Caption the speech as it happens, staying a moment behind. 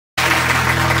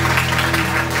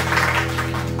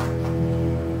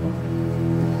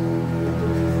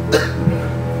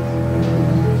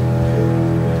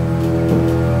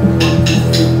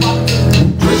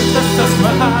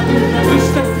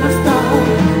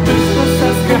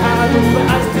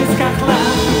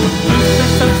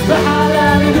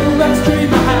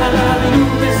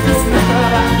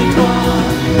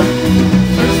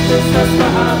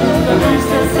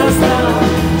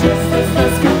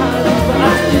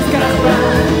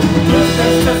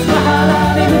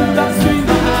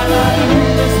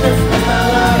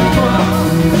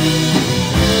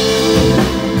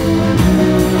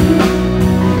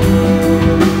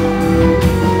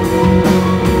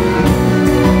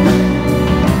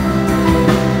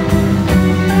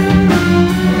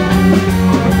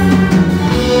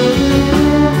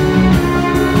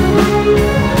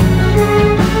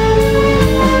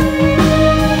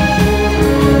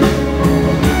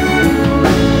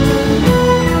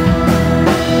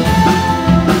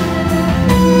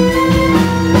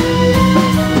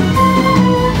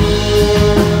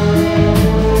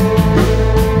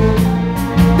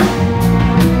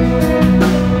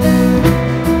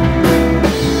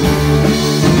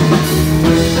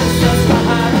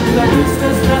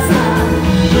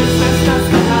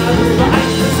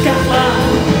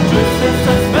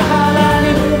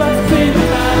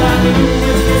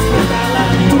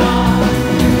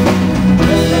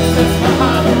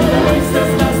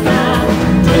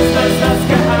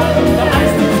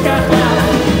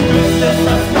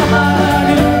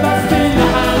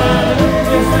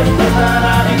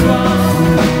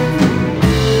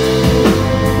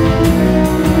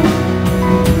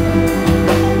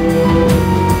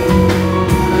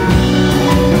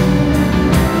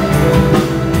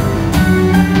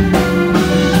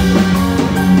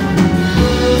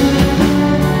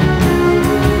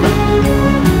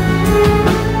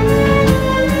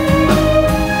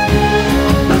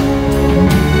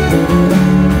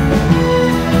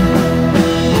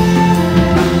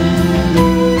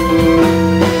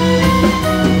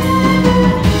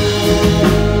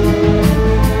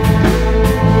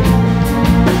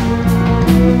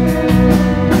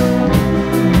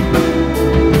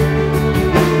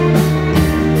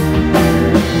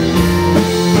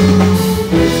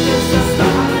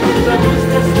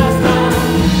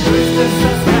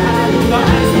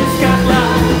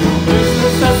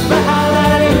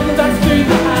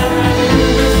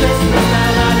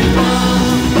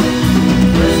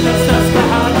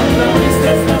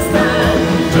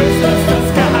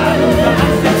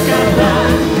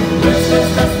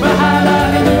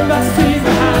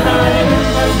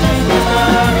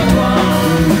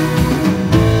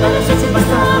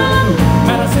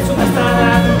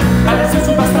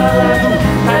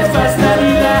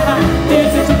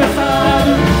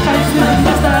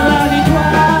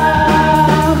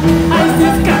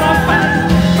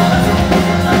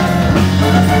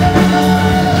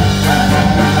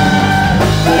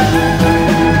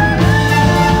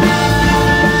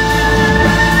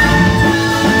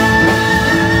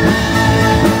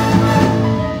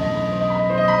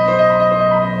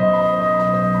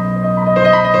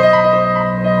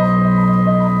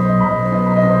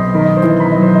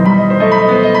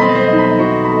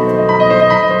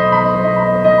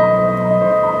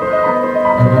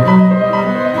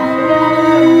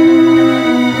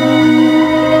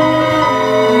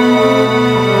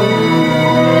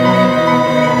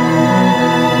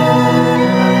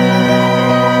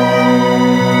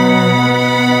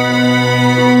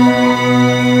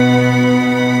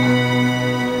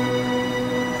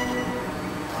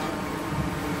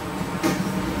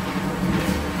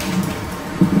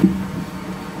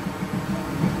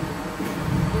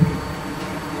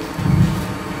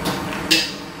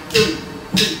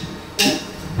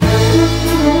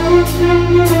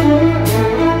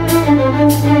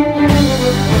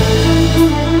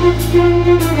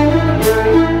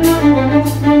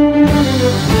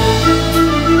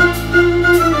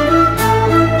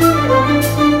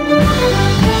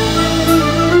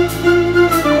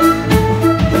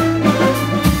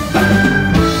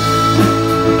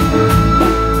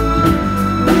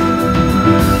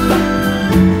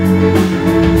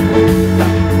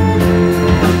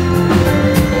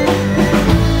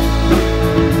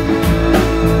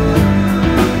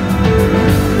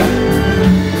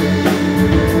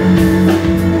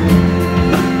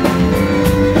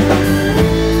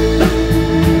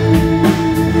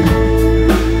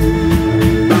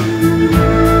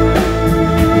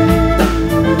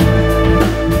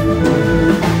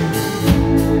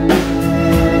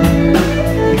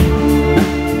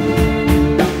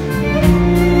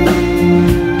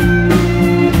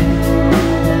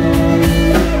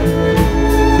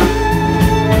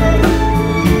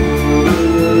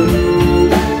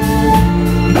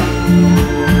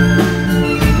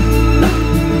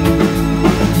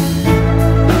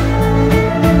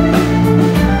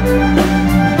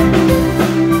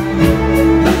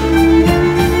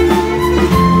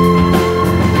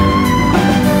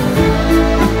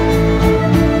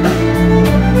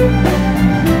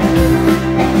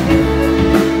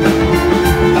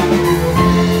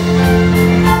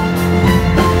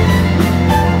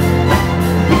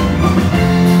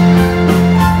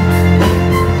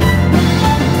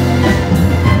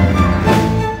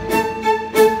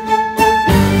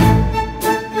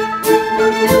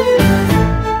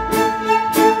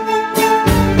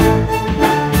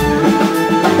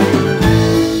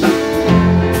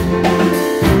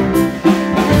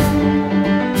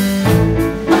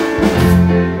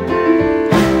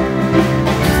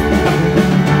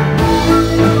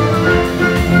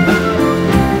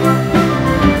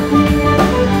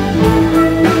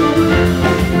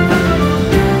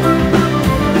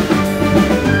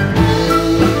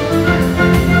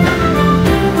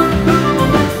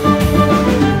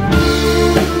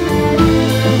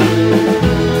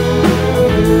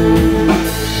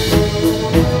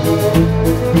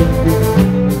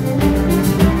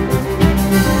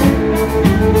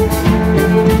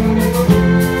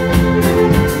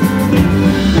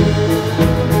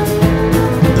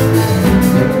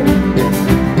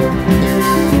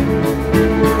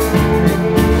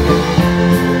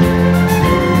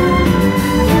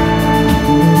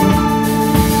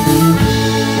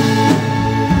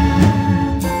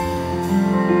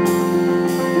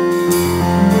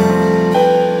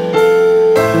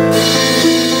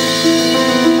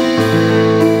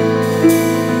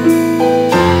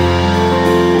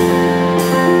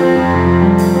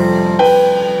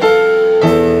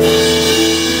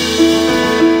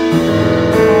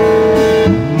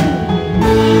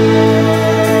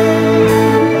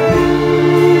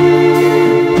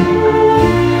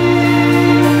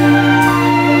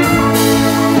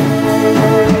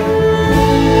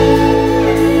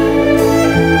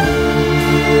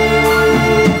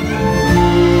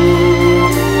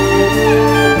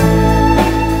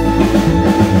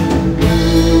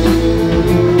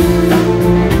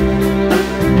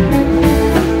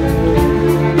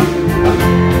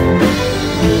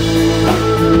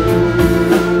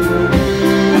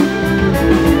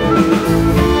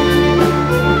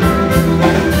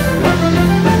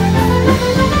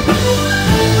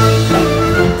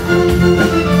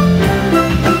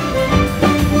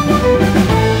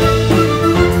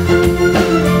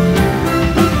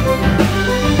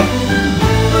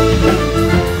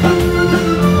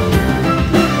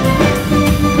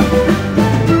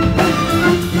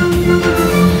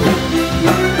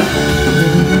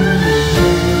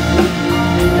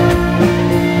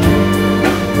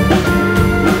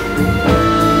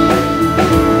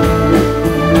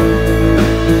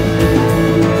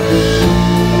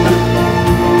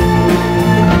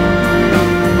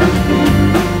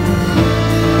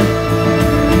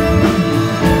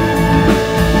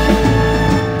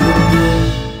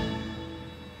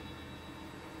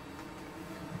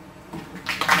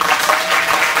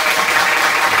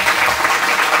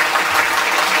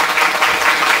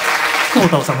久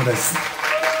保田修です。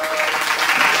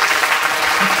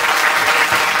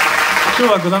今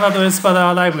日はグラナドエスパ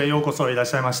ダライブへようこそいらっ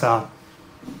しゃいました。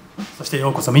そして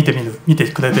ようこそ見て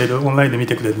くれている、オンラインで見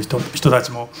てくれる人た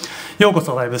ちもようこ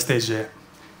そライブステージへ。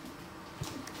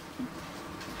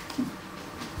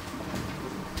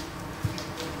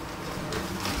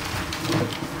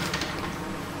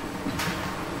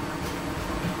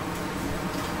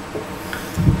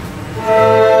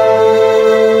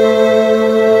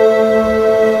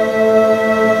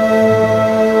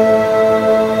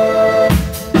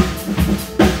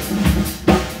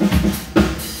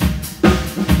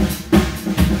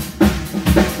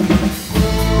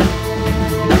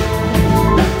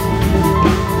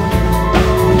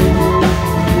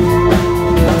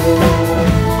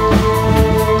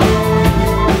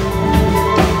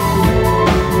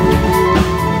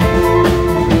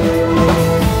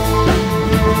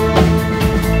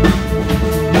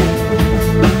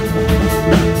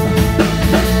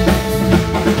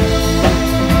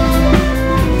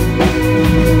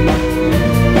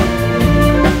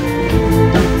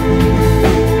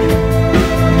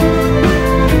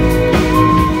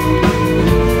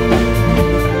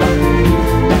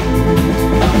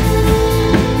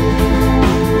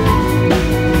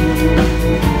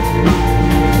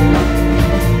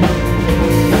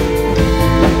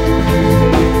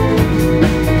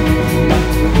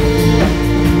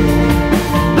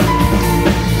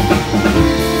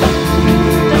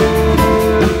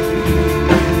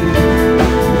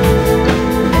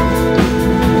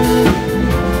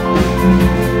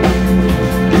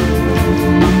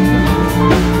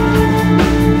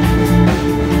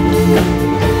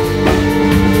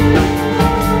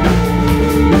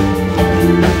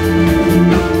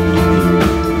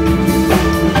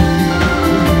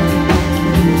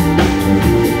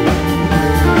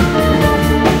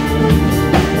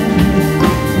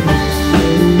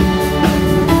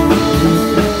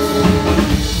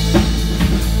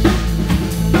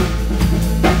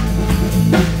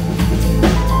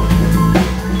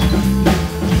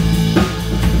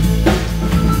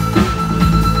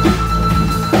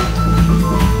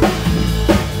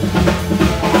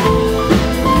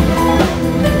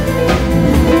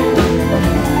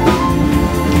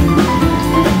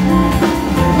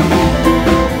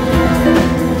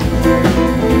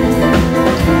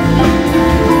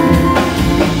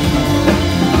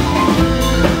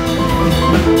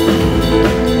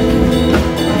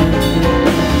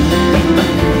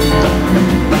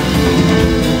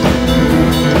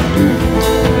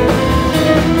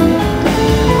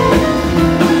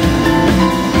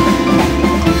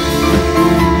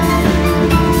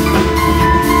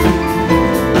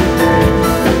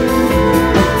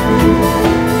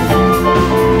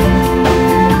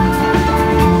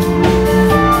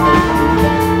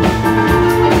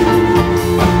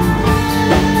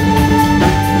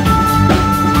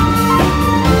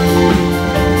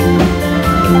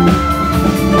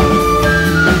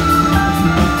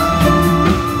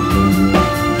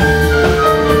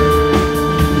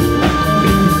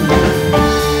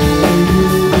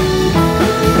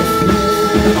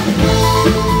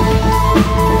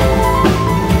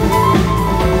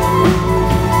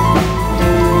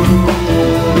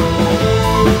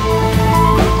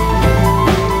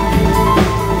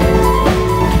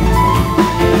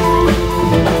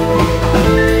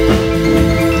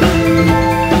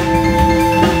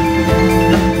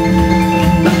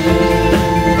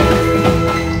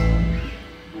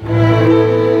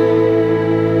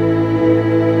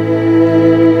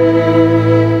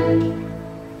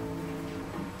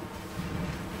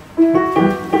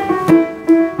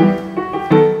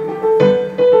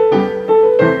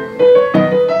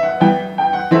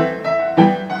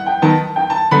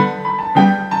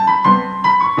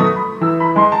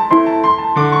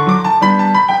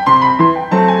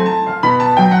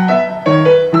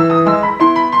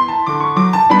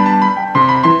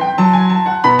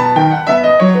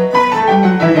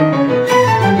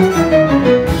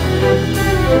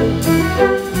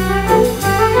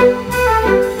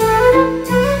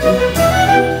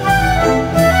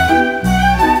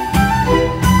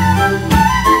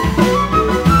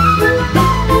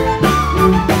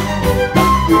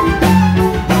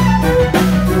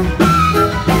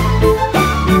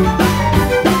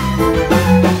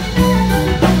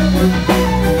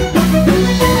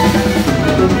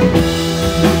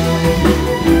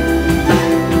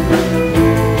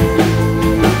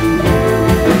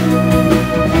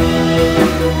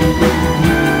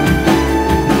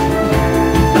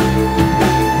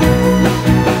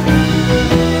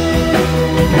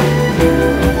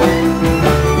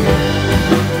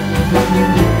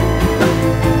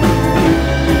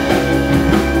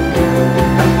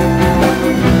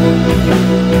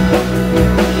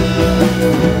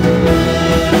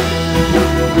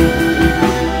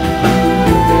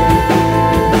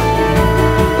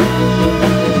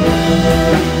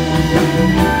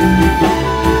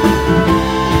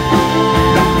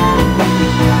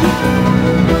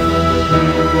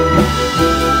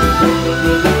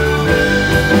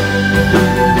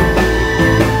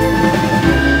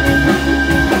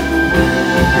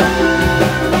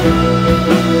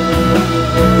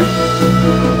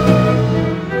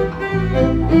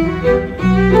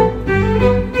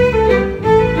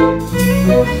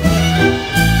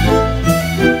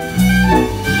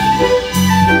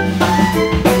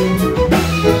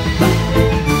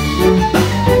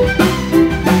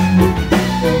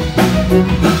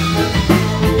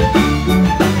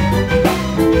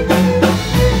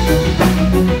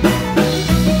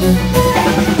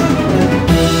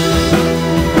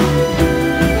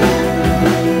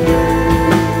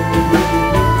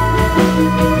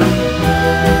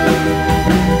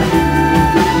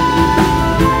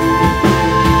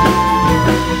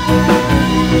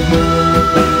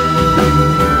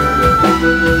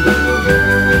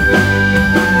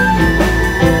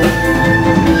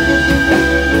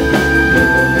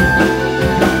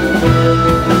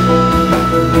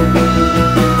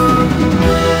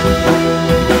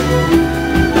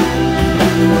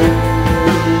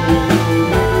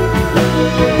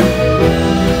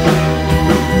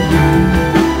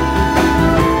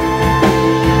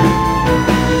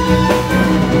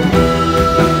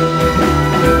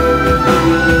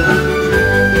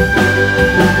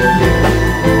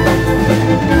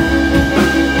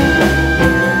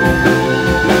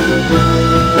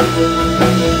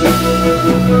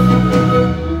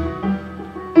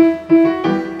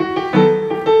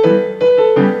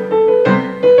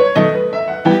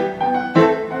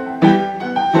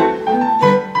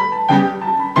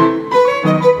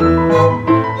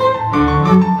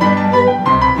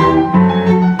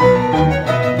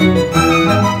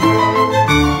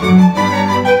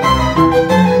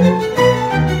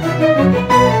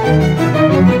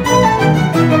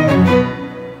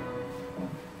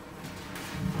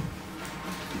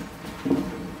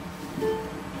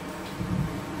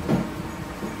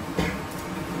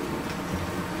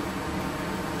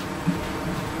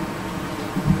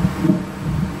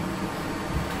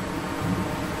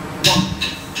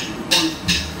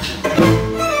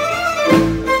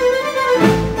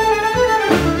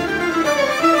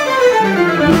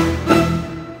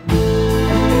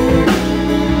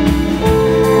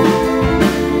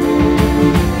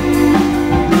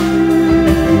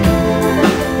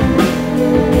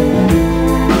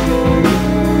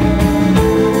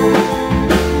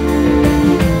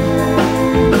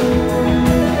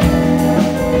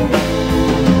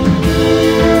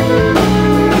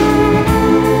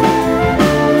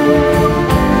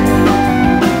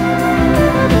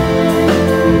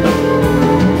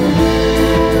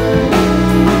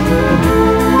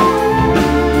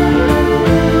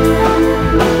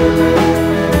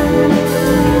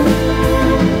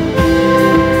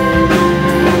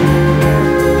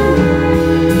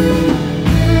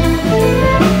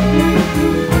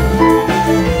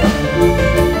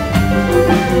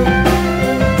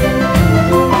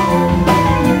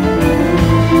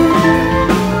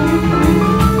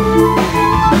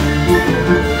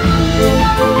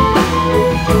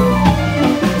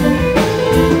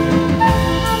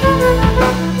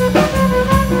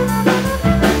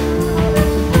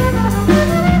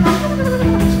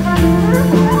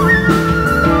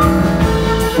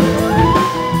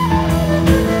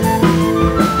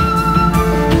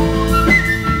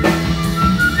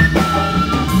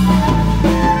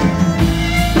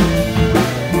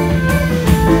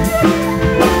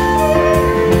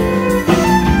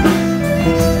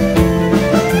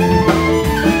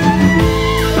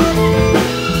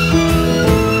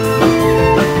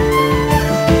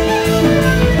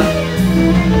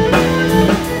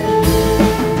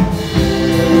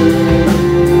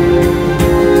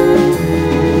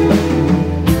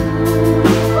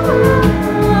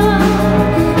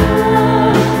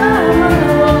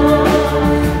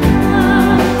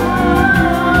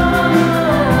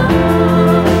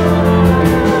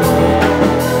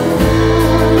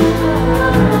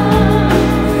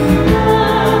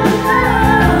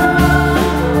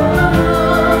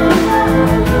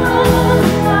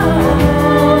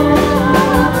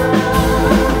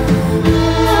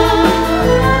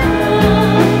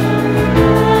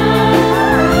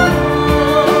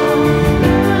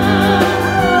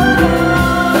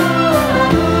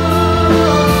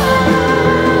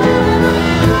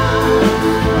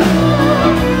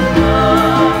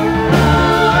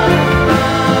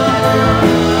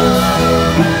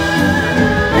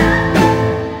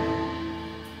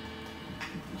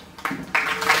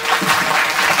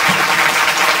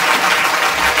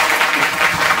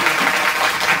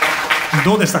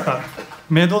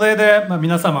メドレーで、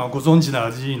皆様ご存知な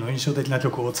GE の印象的な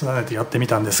曲を連ねてやってみ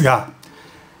たんですが、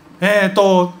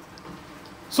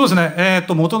そうですね、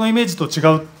元のイメージと違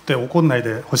うって怒んない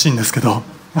でほしいんですけど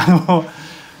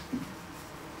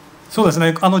そうです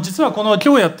ね、実はこの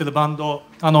今日やってるバンド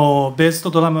ベースと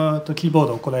ドラムとキーボー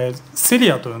ド、これセリ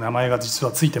アという名前が実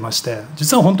はついてまして、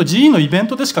実は本当 GE のイベン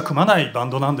トでしか組まないバン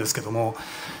ドなんですけども、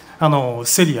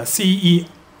セリア CELIA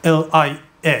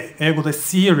英語で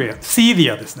シリ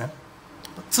アですね、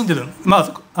住んでる、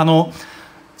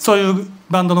そういう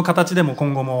バンドの形でも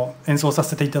今後も演奏さ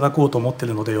せていただこうと思ってい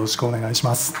るのでよろしくお願いし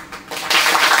ます。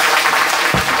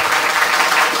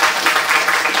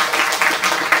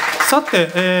さ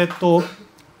て、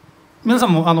皆さ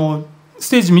んもス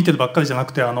テージ見てるばっかりじゃな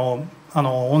くてオ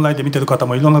ンラインで見てる方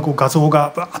もいろんな画像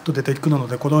がバーッと出てくるの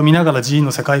で、これを見ながら GE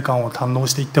の世界観を堪能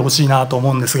していってほしいなと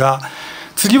思うんですが、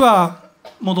次は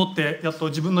戻ってやっと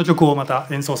自分の曲をまた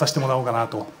演奏させてもらおうかな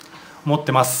と思っ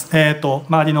てます。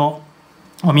周りの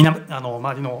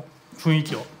雰囲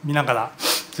気を見ながら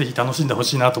ぜひ楽しんでほ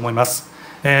しいなと思います。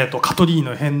カトリー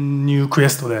の編入クエ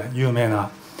ストで有名な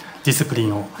ディスプリ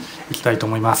ンをいきたいと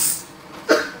思います。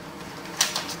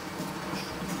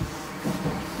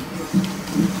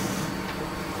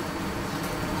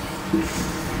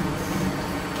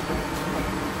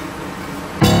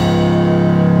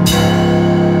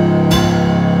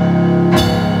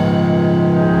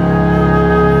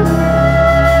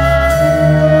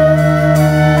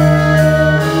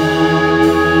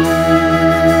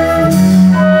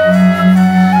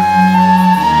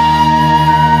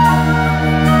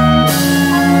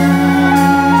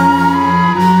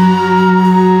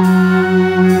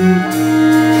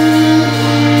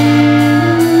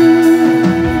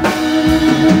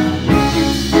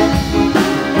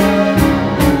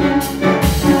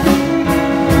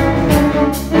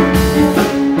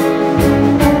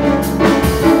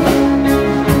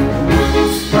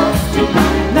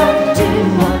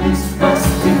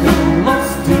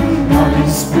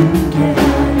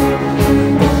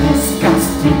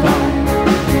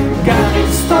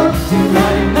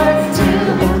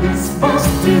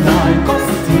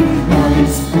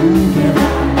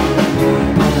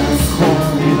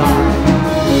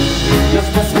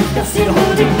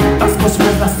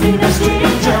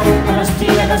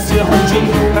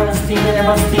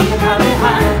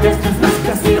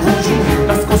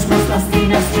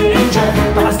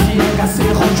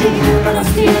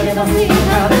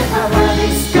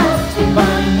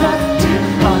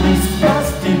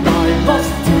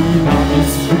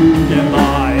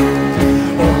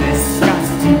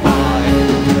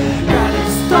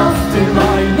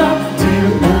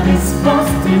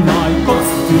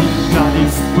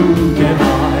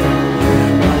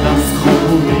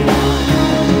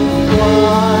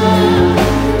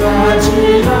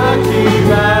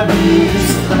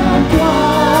Vista qua,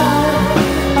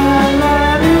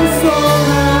 alla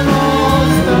risorno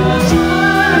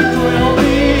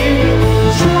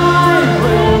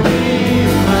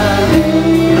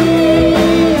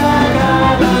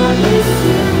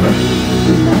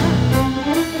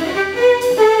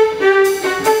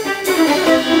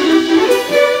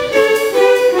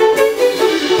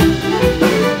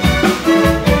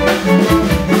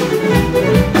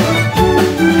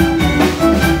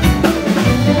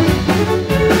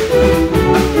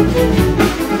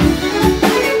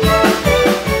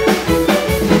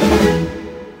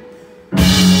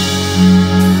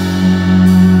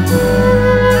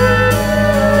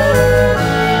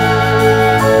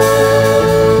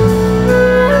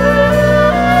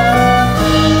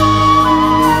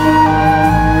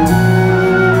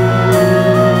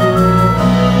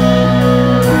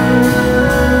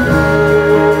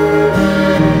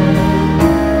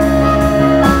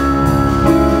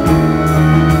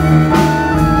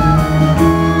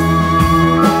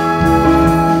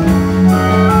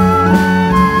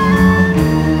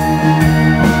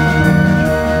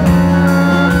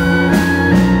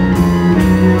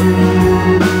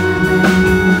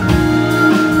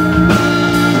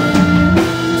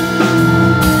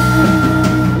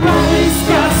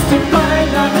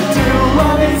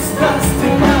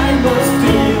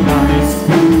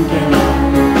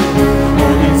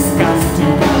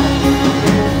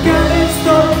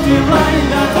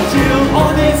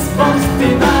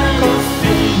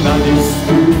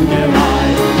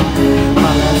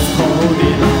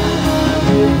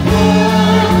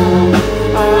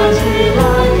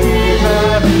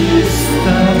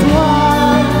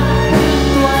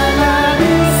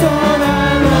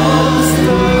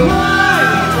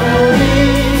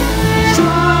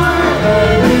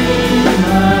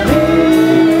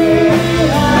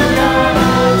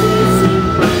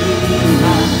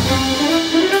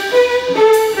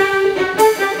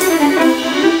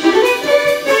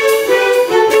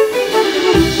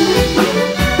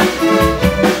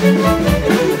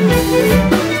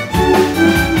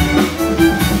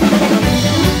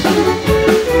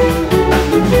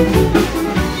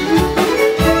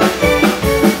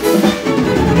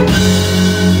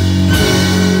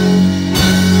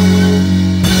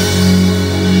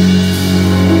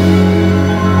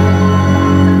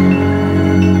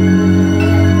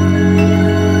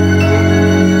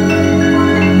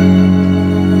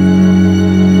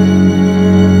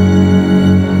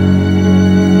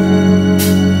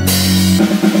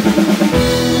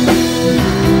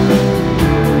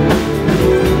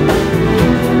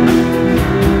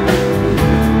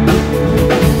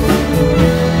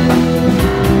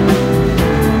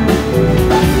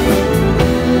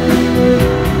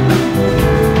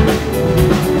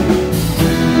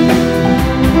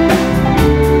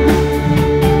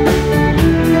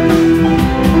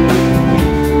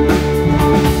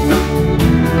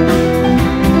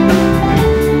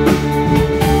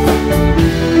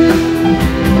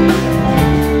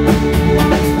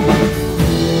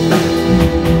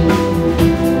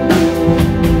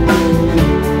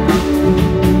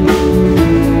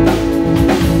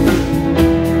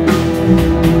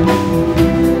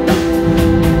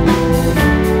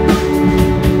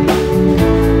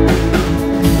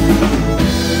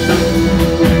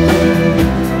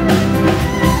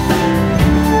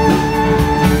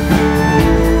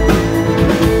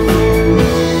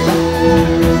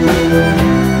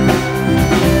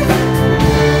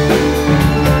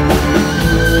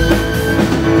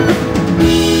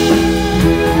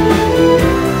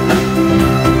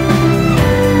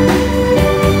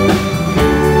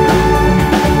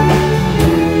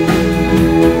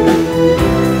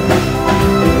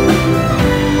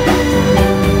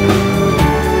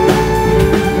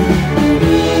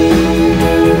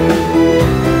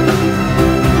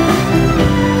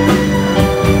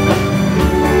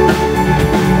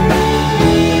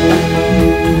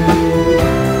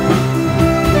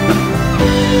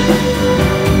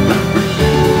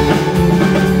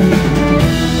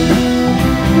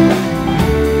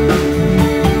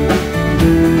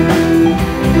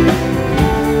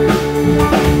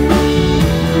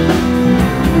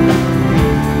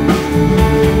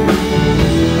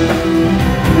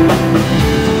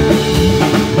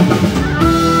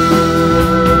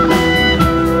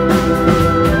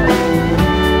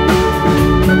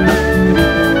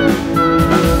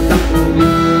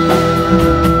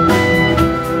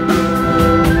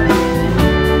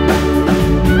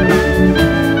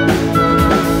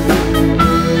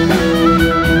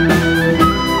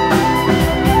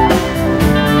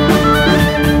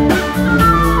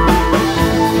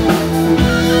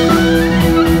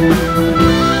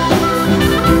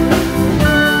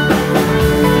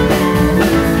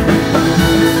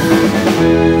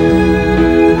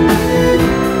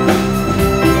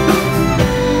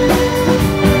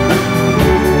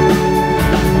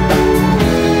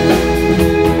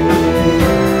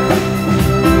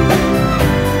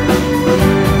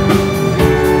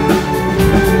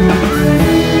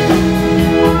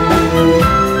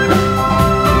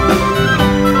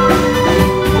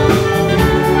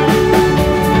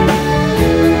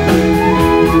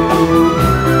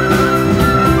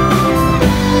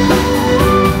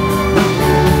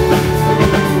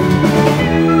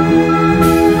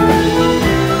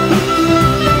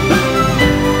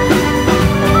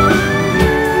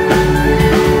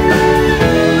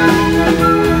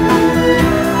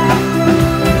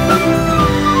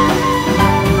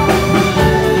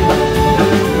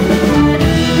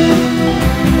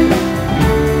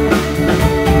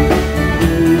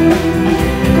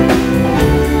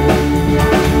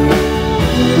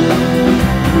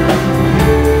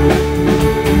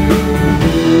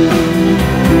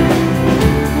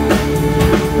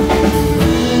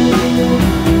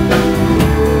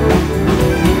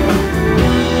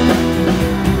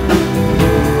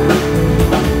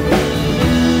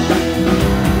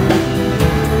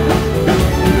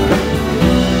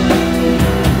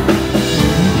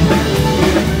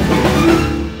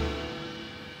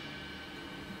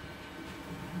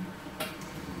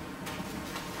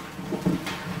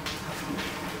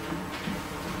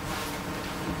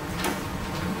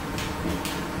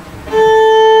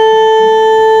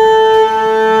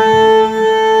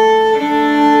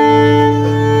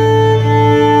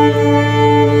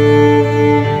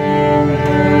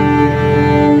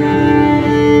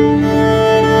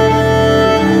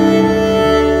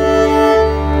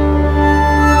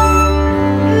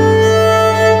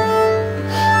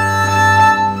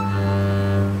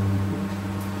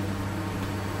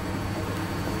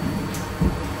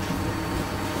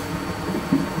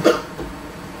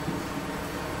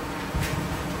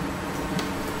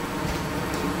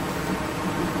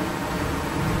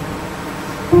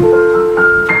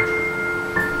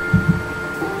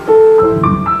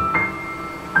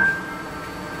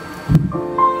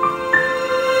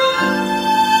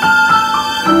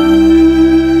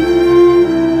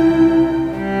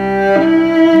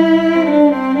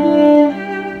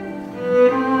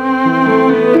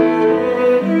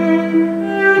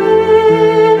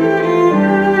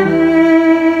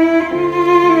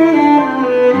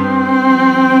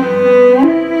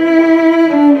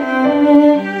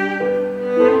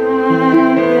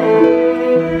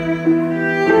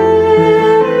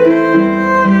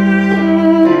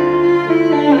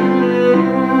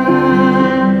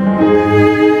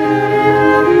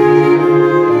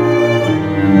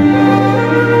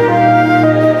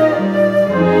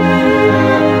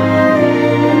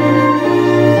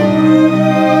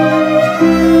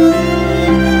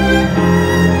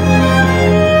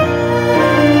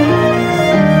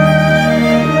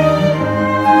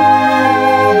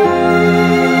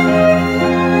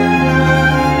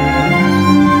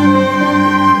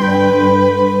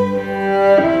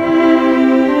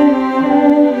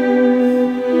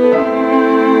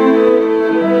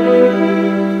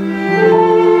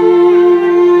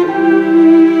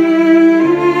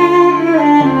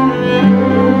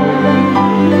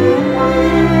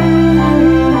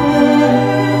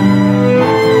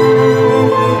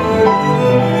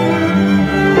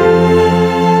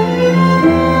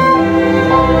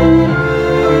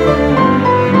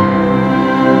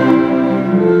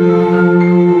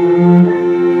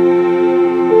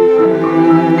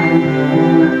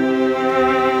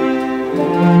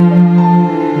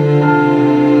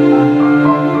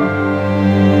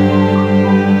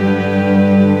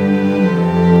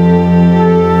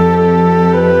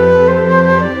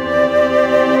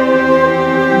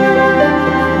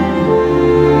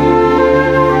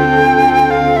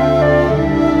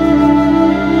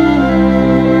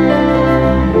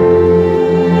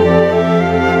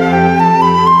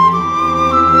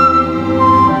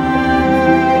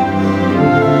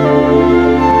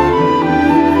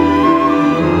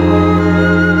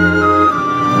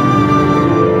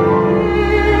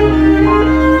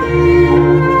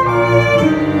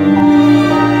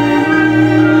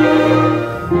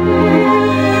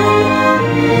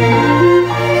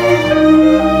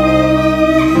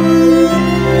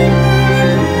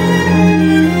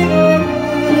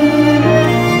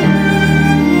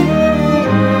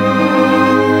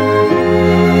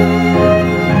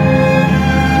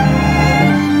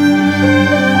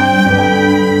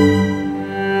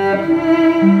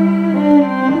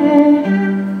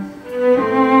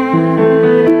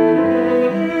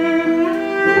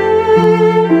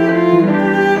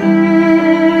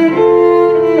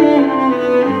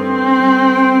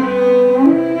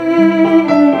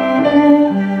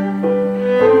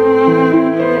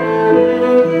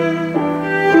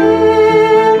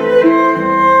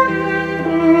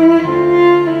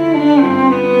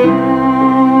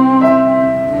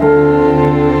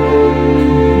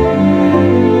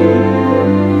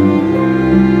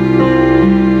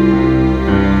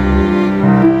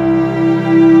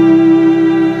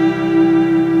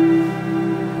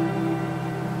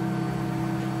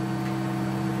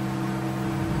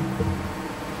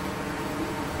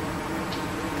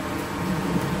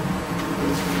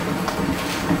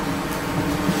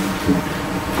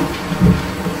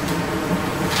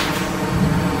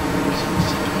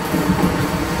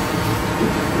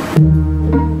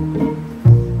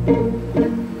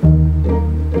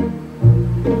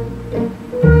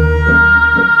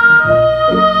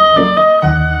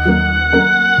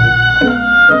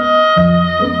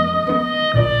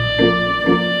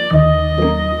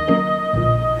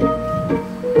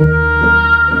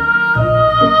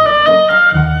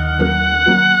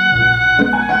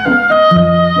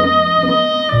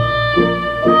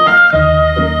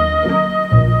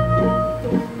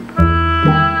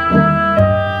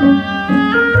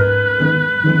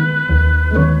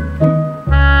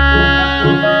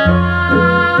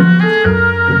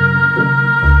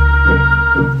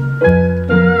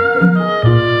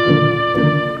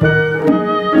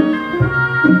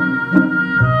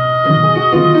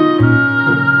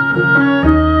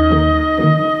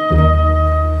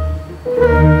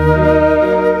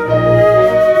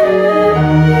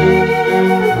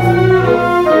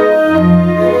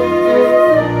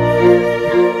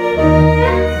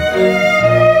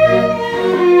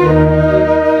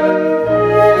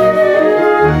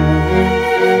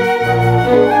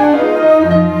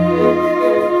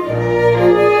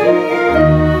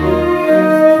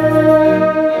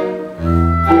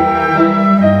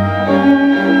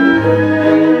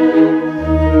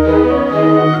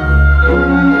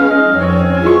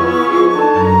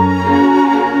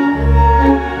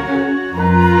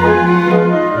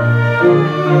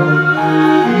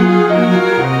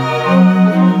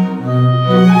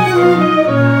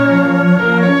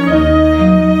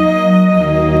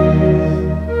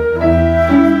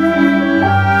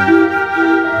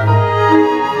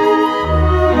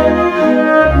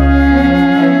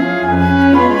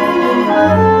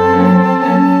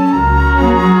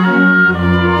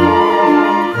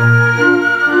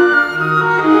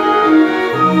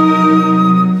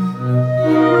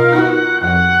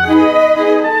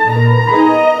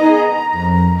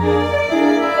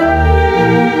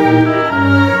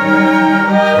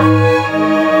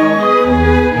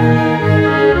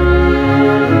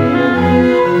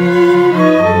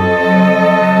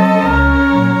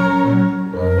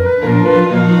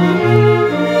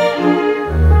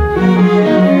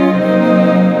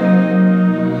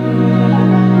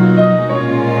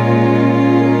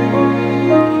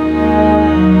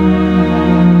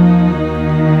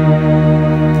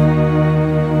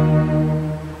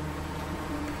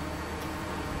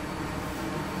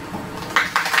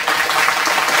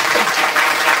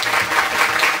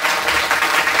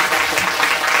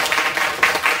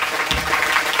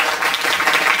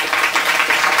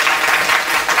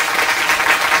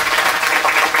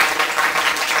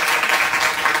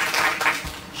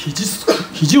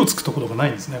肘をつくところがない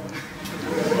んですね。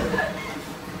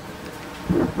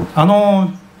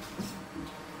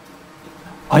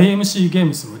IMC ゲー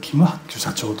ムズのキム・ハッキュ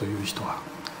社長という人は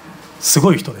す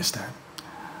ごい人でして、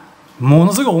も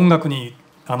のすごい音楽に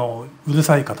うる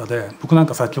さい方で、僕なん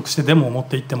か作曲してデモを持っ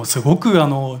て行ってもすごく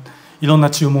いろんな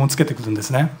注文をつけてくるんで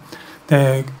すね。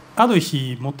である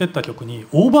日持ってった曲に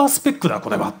「オーバースペックだこ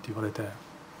れは」って言われて、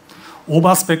オー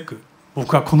バースペック、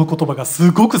僕はこの言葉が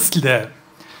すごく好きで、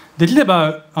できれ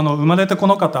ば生まれてこ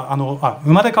の方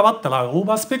生まれ変わったらオー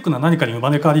バースペックな何かに生ま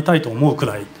れ変わりたいと思うく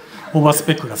らいオーバース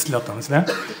ペックが好きだったんですね。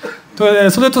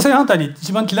それと正反対に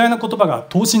一番嫌いな言葉が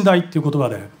等身大っていう言葉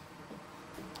で、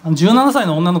17歳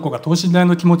の女の子が等身大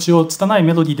の気持ちを拙い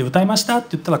メロディーで歌いましたって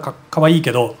言ったらかわいい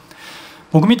けど、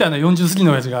僕みたいな40過ぎ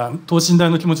の親父が等身大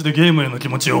の気持ちでゲームへの気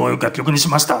持ちを楽曲にし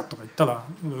ましたとか言ったら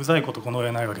うざいことこの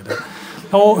上ないわけで、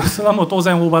それはもう当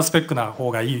然オーバースペックな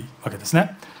方がいいわけです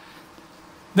ね。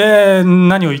で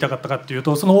何を言いたかったかっていう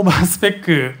と、そのオーバースペッ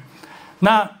ク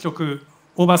な曲、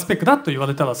オーバースペックだと言わ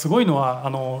れたらすごいのは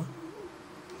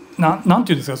なん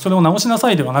ていうんですか、それを直しなさ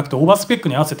いではなくて、オーバースペック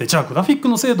に合わせてじゃあグラフィック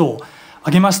の精度を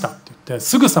上げましたって言って、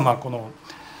すぐさまこの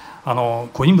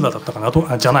コインブラだったか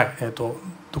なじゃない、ど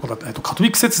こだった、カトリ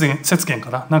ック節言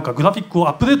かな、なんかグラフィックを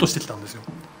アップデートしてきたんですよ。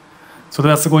それ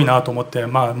はすごいなと思って、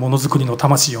ものづくりの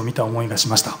魂を見た思いがし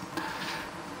ました。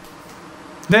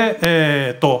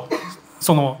で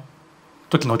その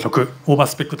時の曲、オーバー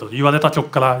スペックと言われた曲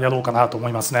からやろうかなと思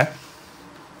いますね。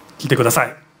聴いてくださ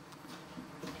い。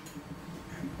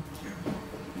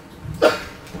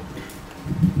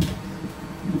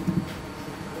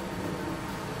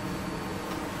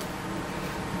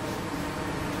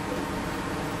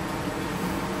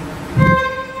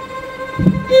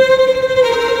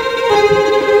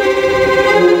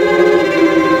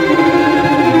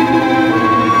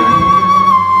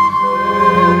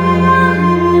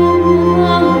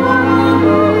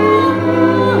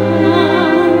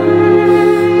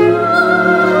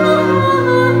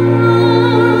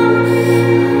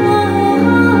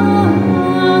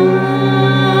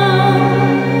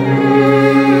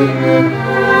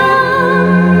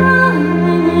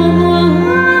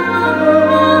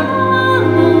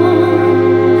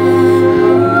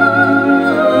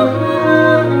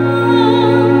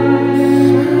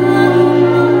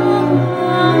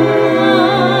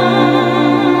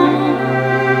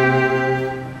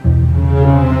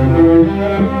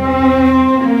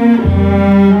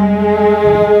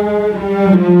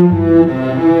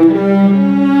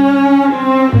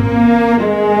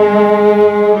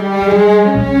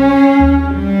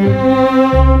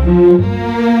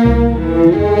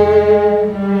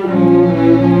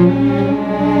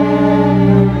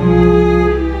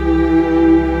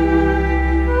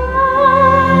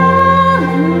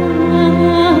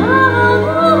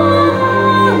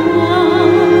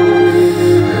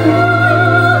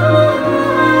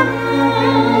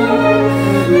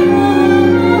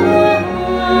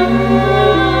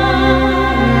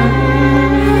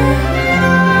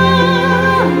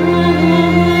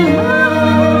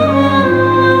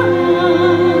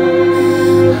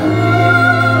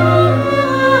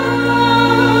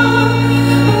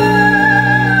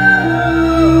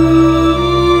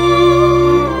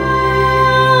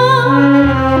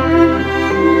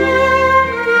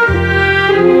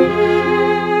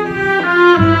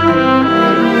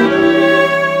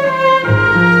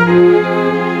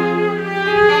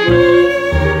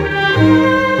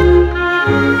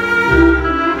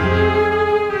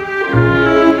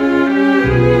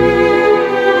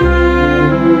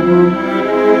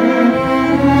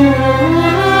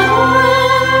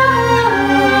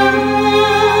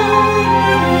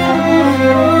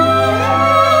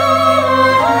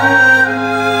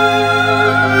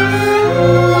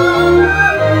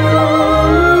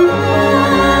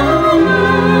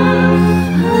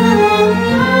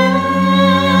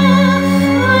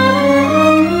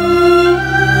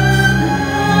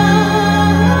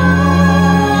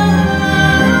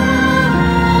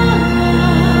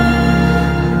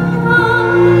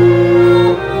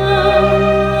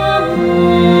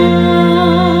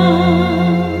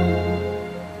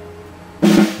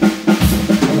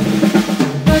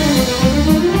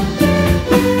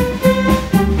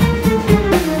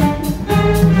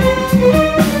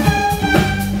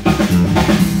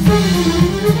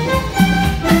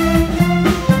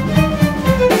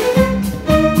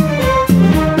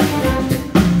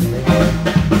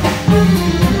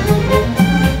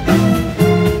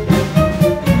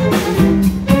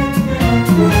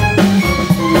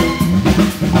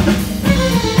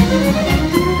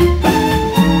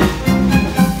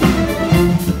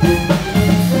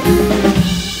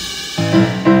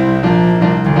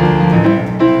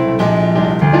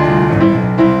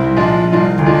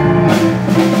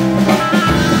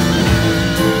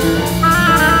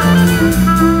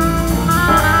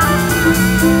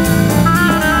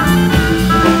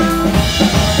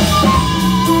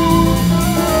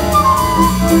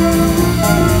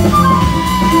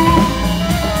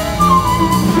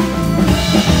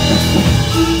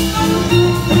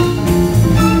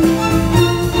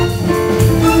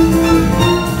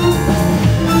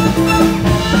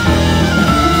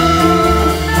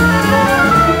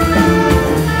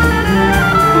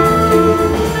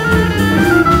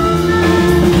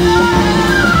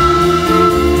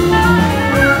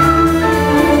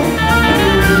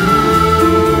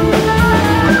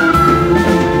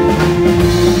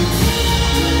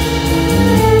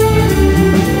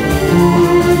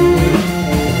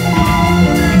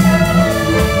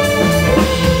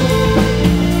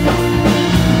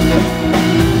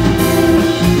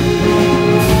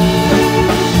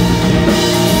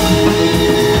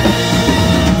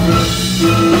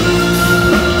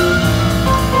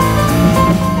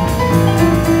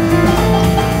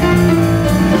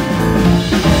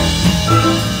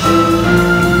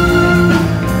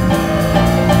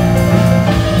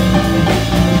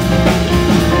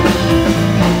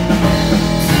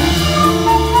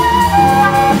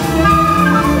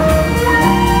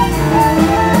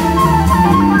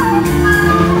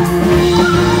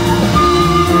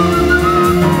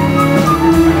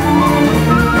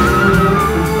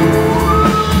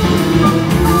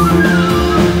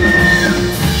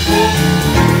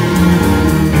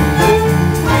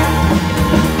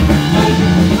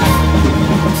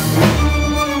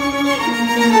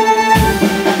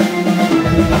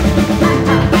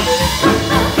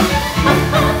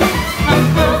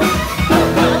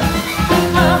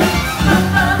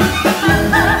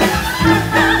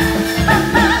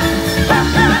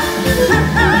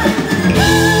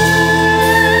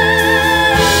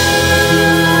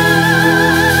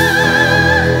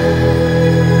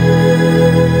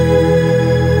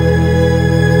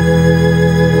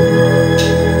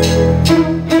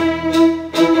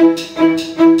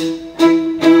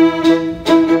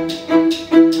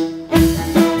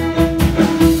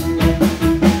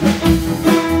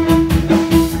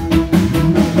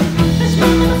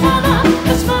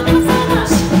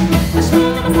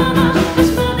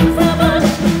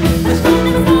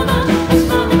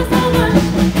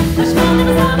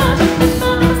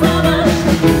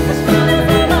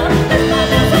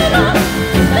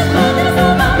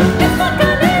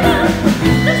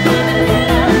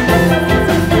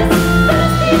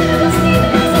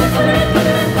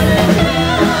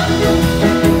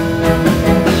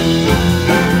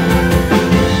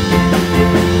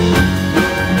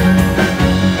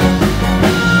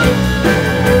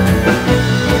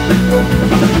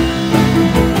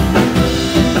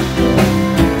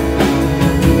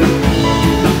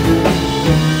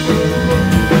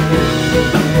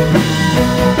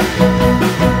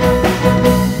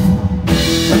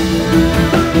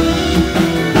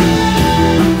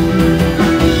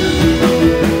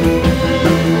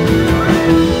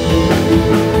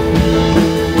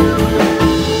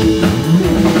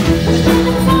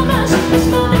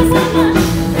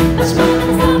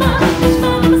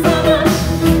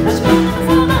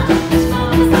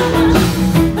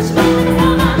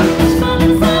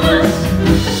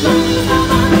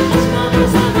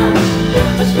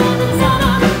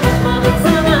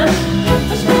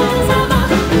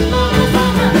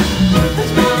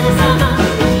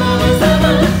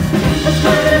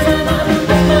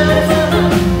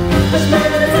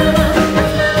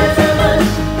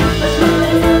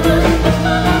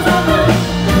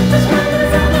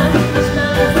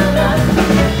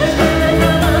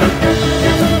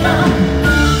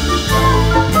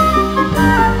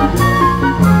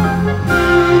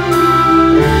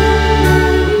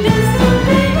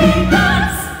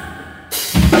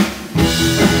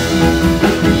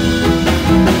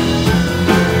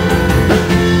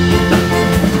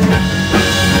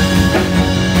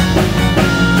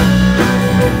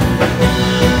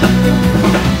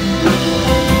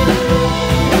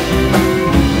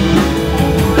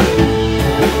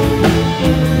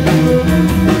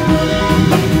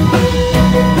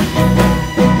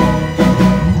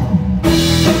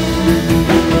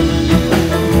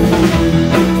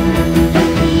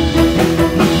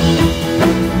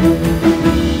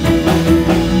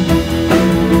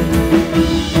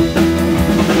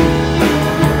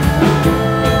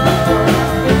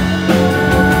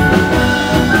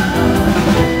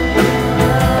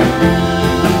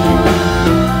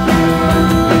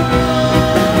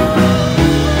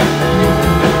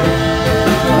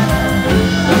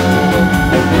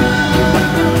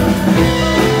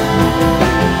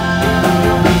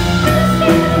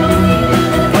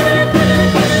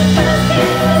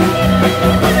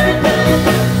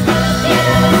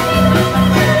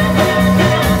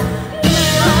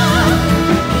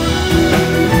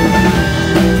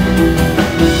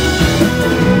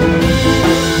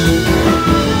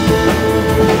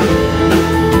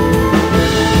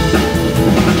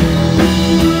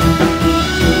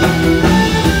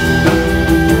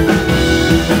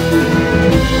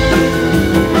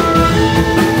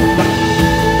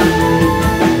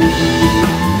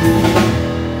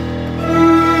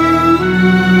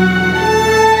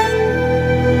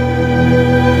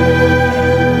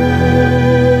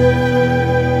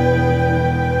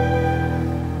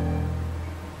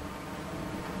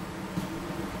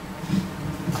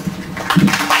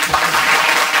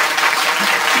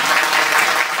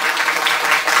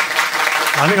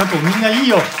ありがとう。みんないい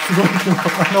よ。すごい。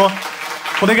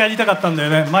これがやりたかったんだよ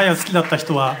ね。前は好きだった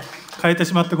人は変えて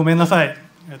しまってごめんなさい。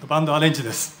バンドアレンジ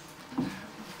です。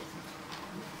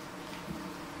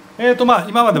今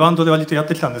までバンドで割とやっ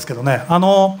てきたんですけどね、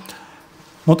も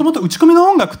ともと打ち込みの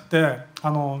音楽ってジ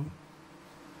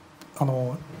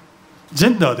ェ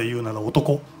ンダーで言うなら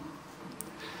男、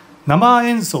生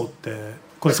演奏って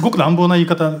これすごく乱暴な分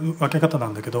け方な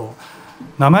んだけど、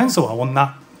生演奏は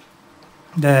女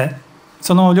で、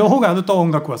その両方があると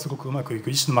音楽はすごくうまくいく、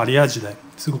一種のマリアージュで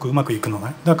すごくうまくいくの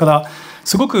ね。だから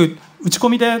すごく打ち込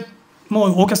みでも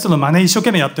うオーケストラの真似一生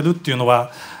懸命やってるっていうの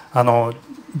は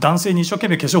男性に一生懸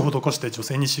命化粧を施して女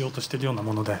性にしようとしているような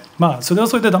もので、まあそれは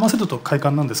それで騙せると快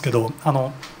感なんですけど、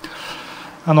ま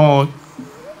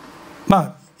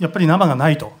あやっぱり生がな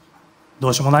いとど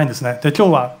うしようもないんですね。で今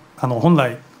日は本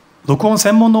来録音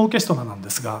専門のオーケストラなんで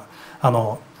すが、改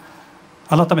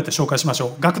めて紹介しましょ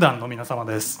う。gaQdanの皆様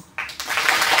です。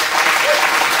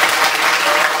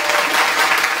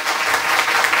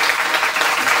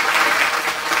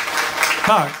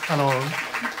まあ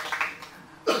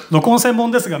録音専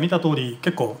門ですが、見た通り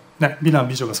結構ね美男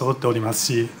美女が揃っております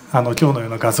し、今日のよう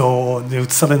な画像で映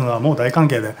されるのはもう大歓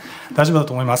迎で大丈夫だ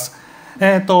と思います。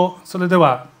それで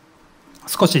は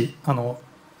少し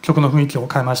曲の雰囲気を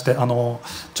変えまして、ちょ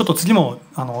っと次も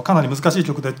かなり難しい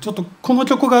曲で、ちょっとこの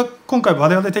曲が今回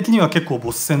我々的には結構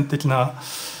ボス戦的な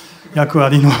役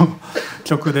割の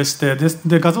曲でして、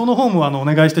で画像の方もお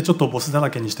願いしてちょっとボスだら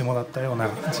けにしてもらったような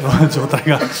状態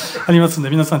がありますので、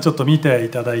皆さんちょっと見てい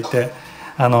ただいて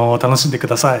楽しんでく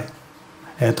ださい。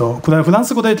これはフラン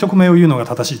ス語で曲名を言うのが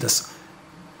正しいです。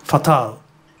ファタール。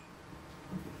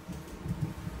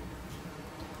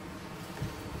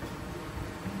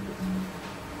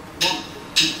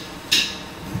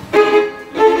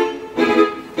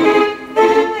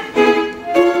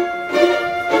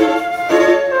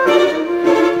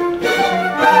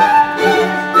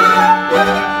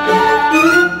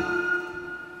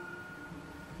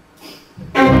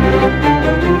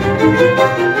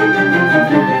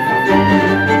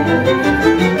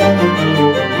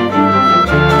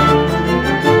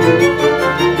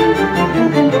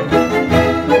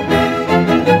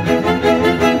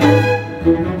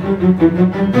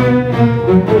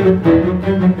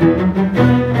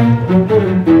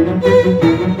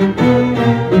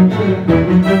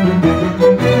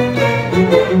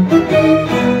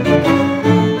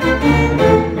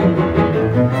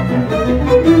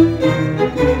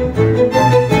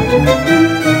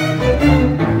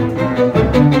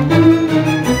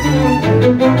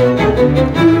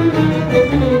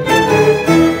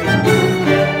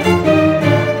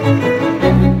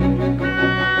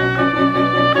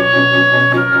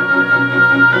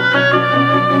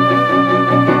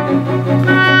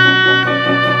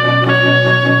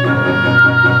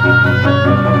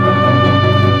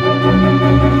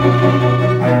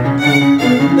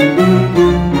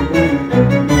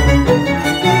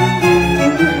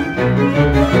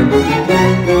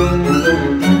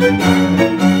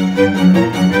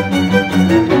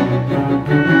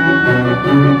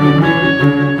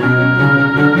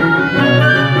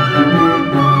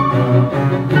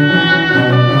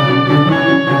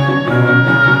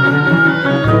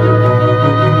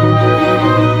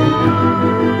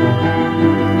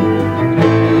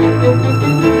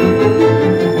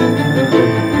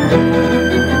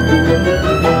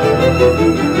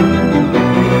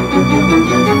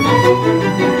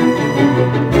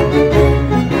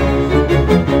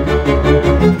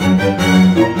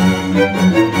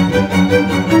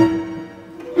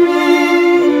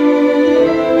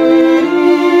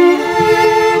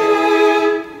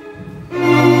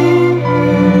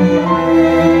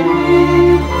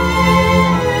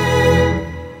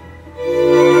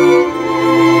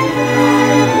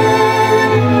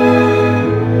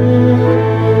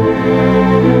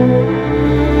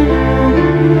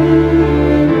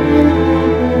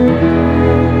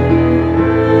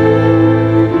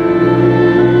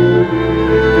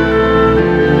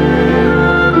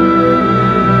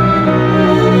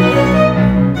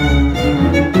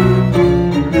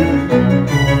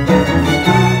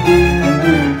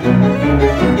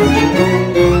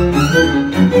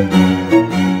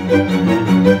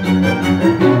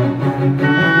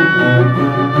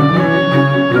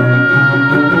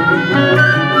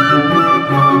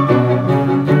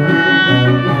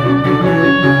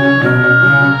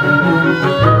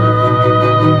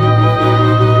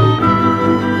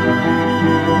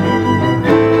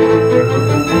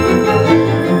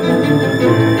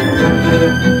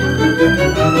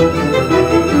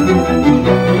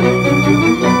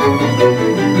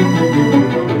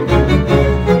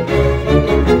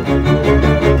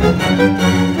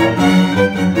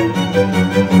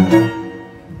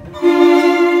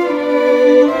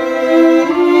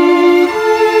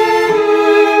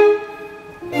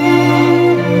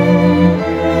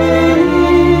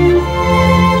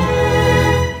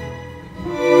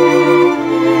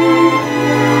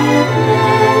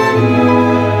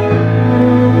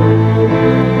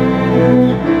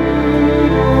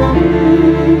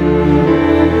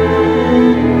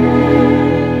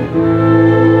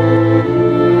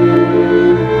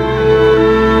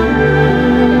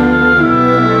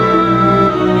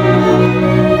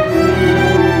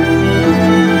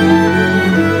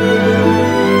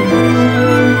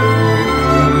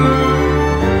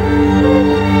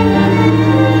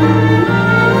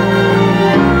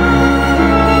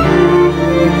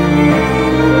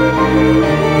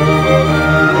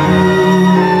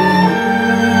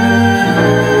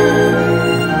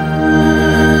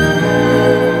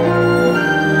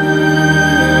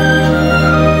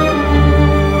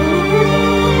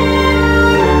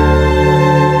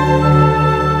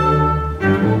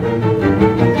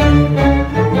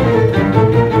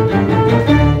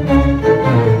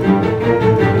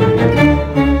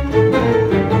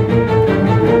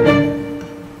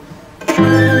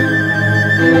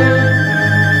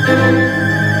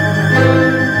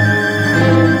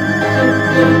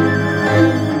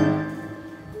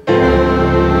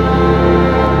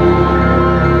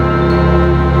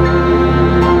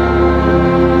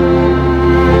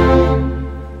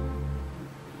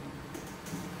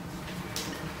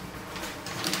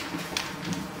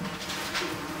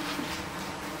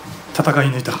戦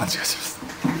い抜いた感じがします。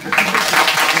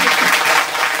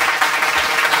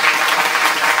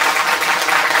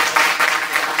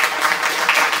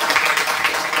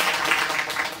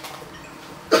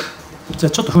じゃあ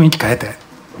ちょっと雰囲気変え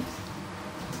て。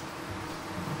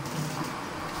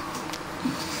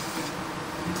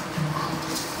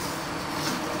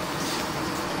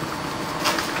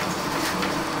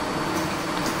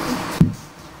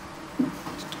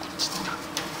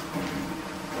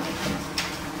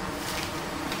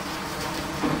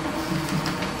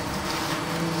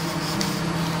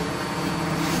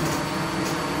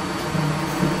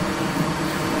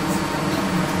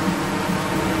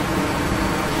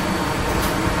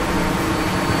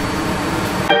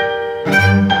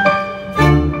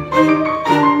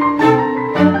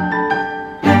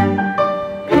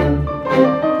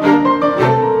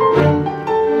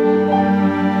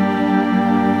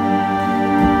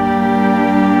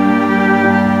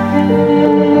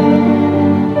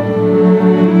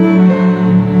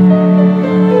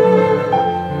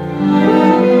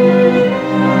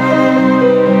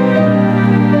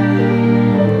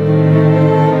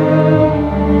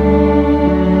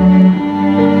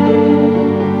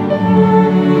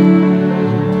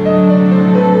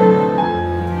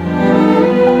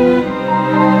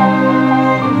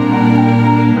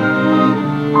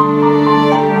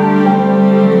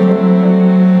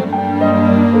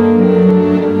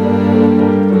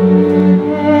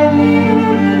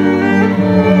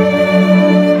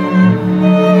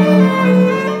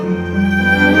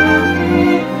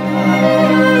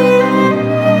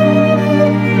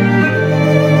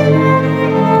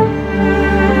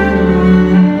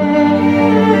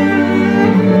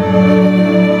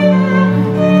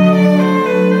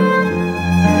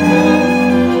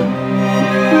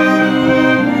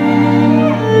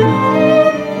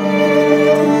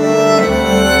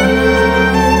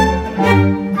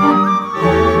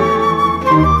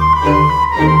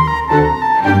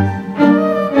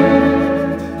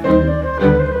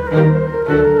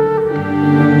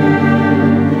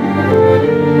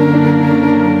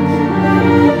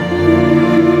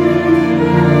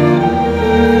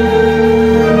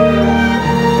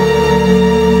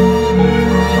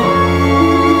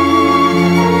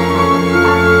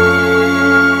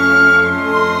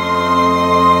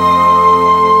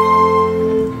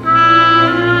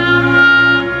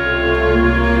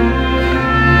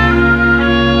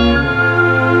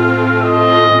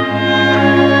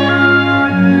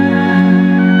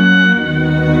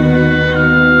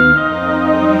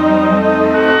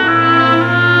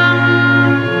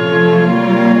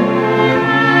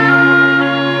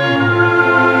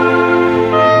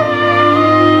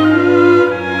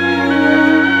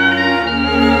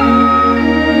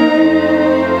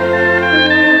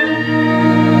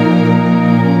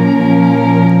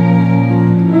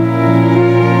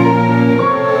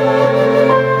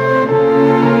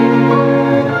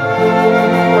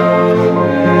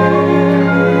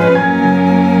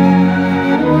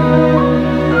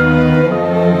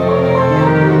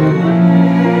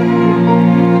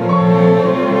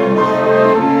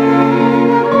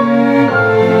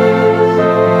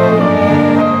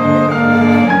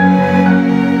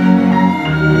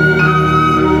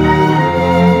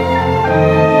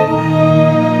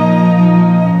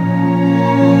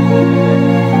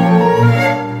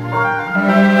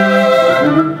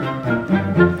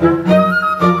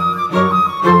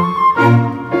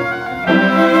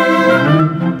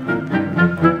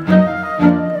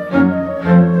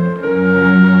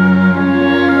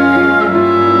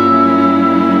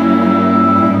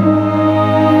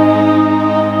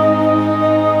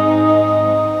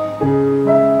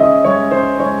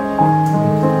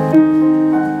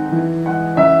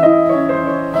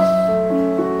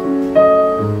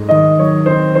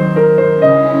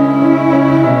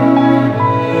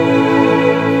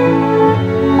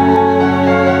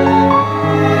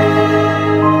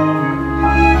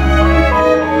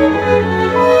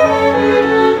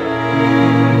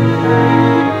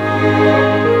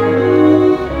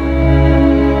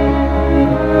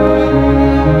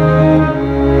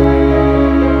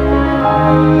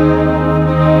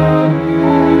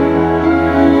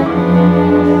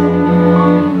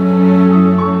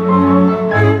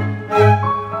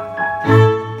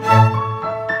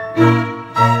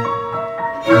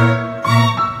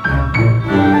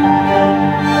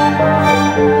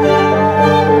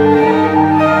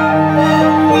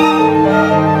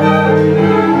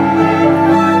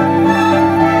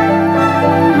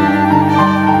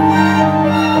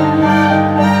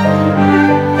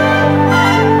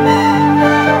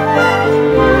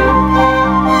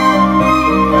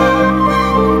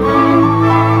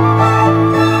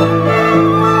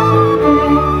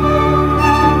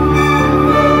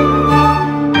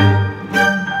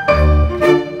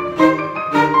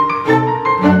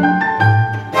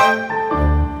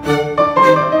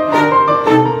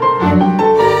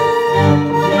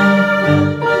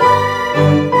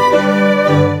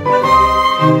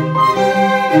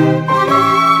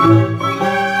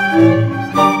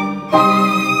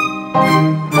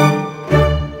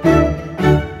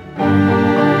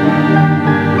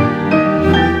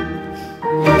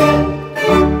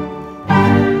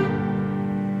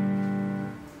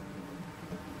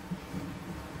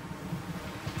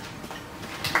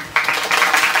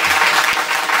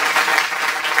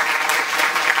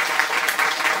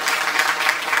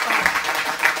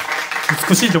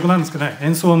美しい曲なんですけどね、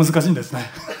演奏は難しいんですね。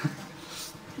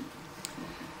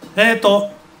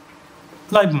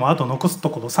ライブもあと残すと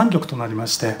ころ3曲となりま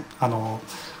して、こ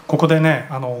こでね、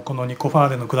このニコファ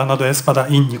ーレのグラナドエスパダ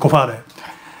in ニコファーレ、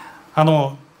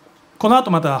この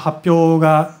後また発表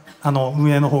が運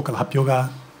営の方から発表が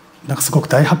なんかすごく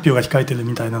大発表が控えてる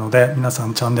みたいなので、皆さ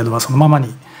んチャンネルはそのまま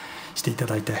にしていた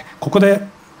だいて、ここで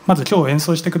まず今日演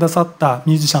奏してくださった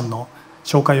ミュージシャンの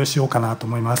紹介をしようかなと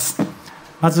思います。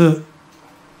まず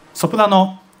ソプラ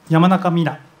ノ山中美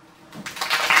奈、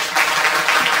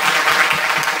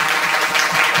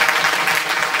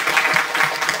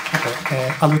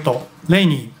アルトレイ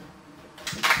ニー、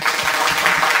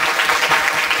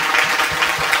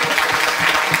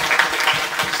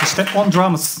そしてオンドラ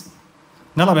ムス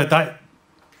奈良部大、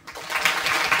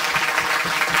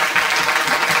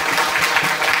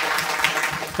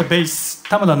ベース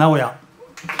田村直哉、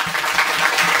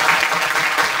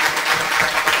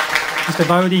そして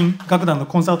バイオリンgaQdanの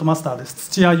コンサートマスターです、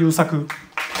土屋優作、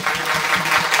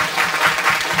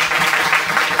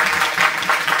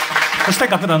そして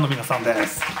gaQdanの皆さんで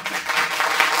す。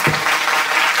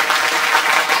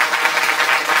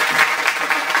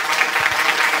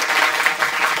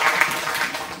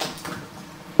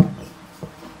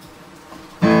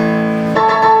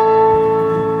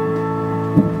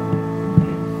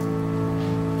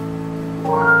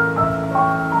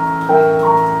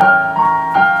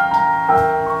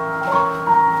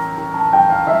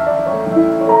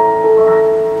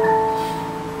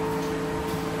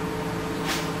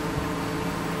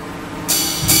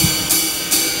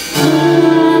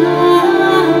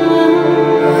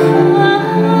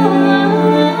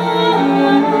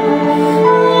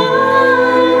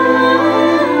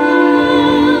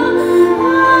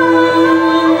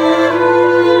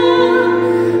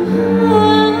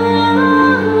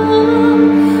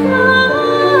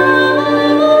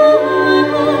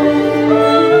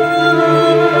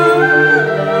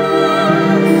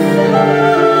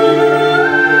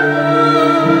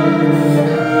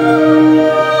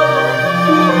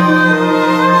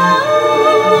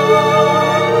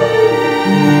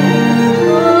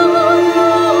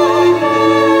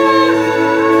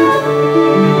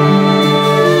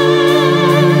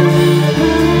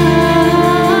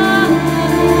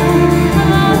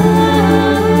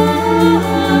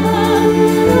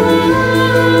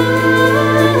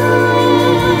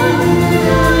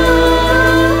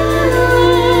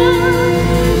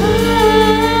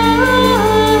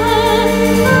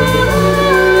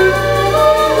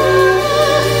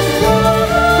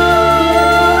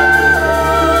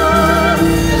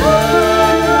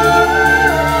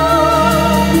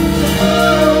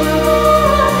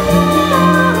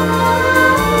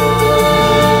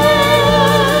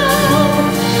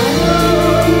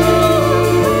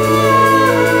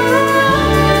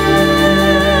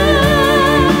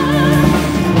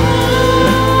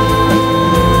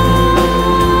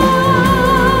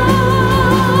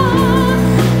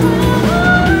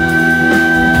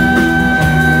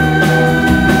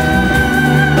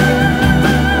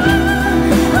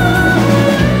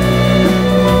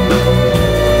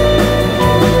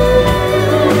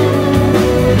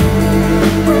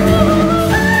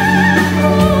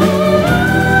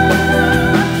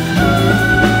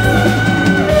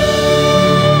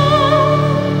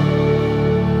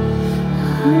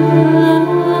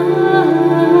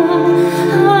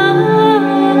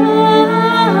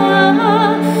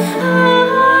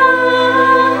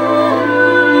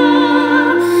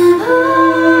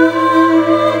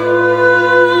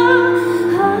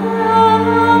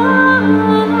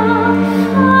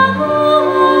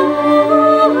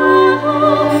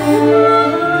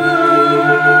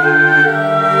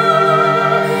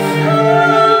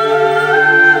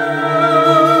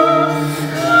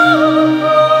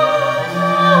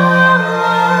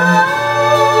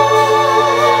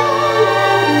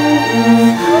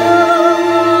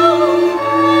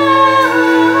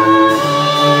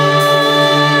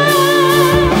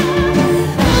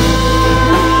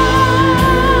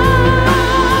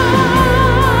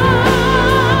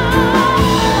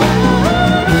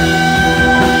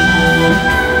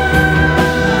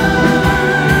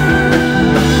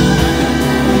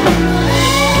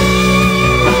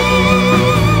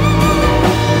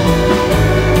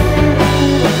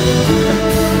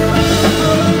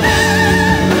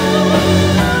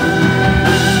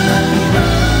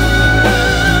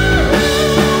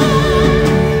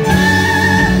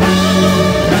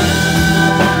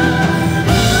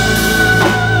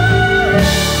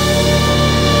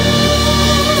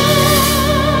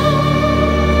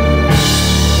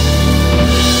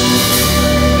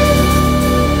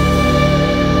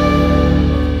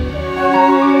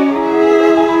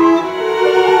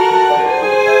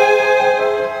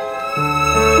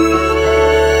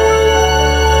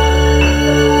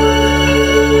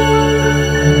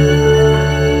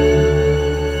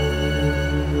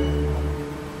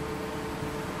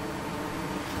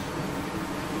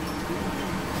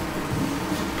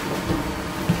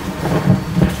「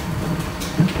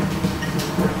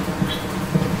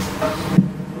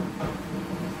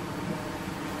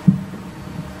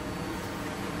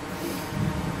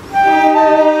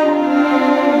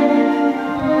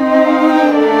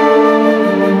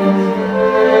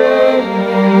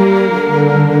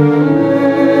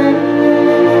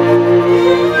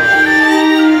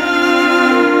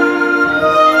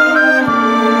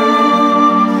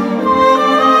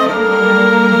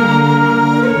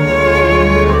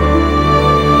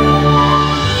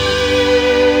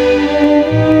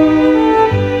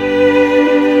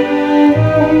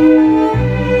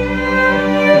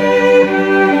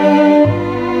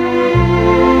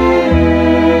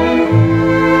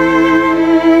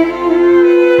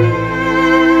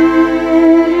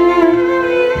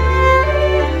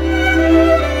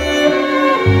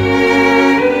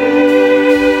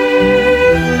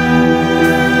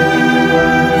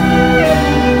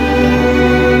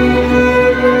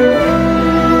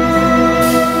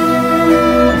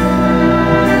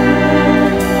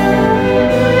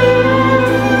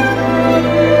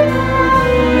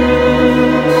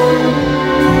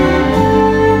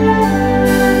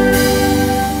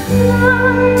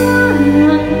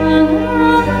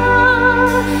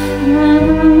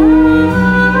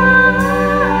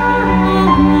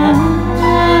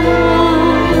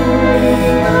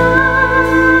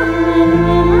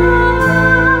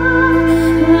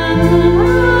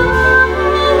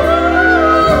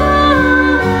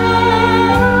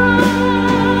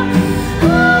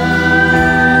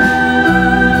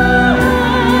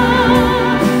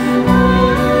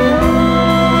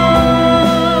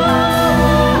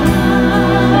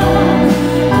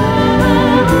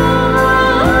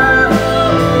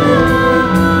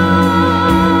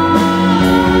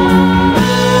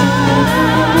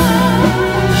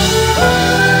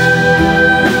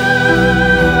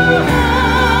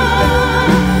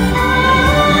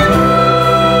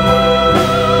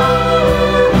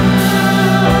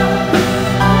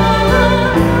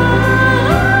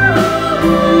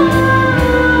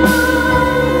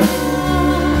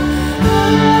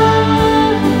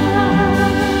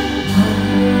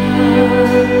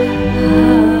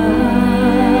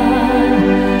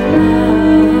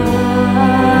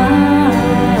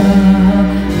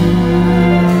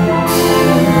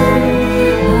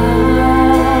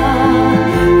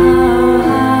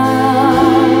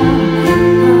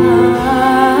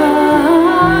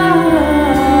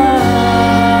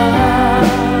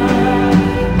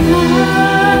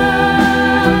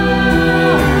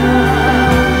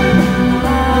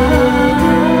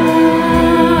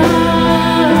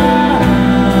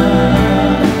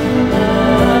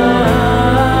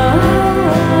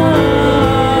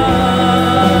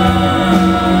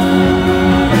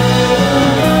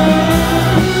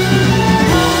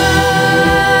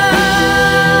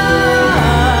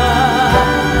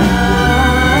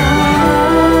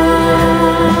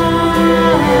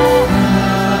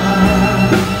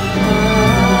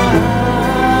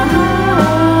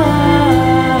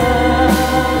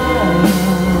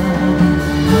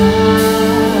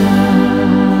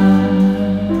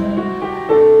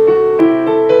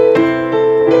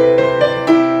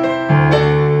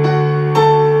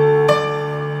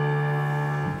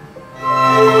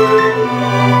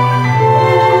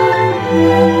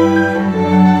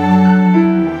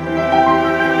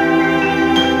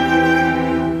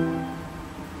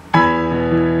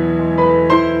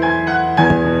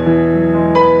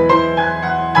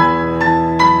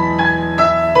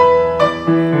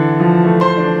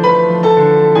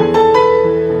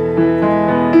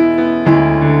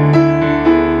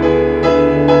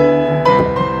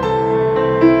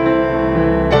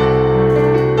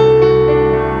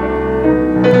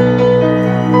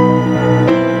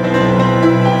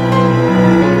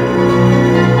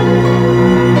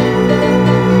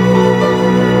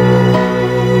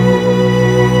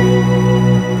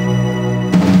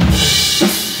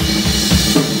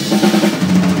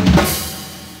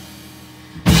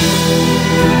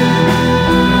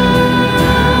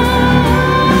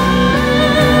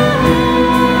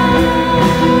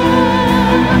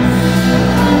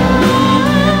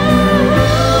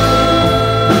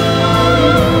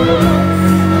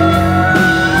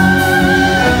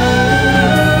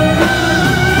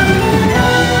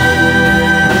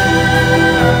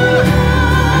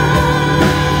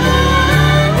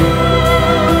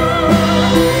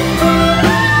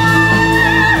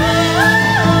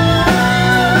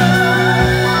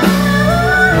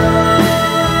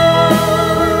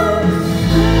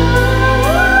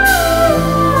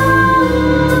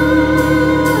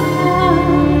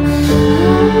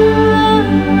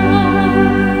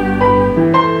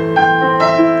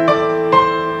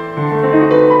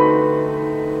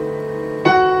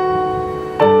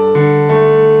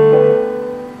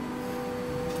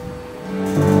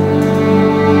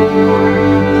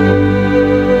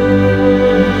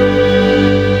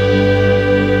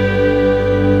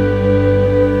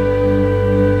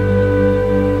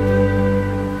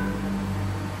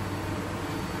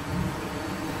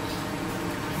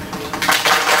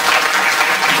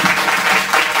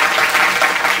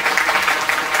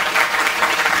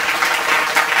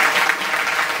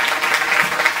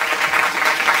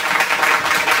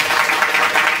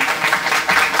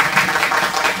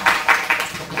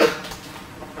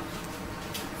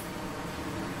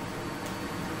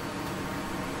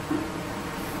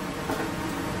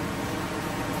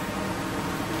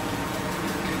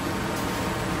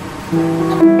す。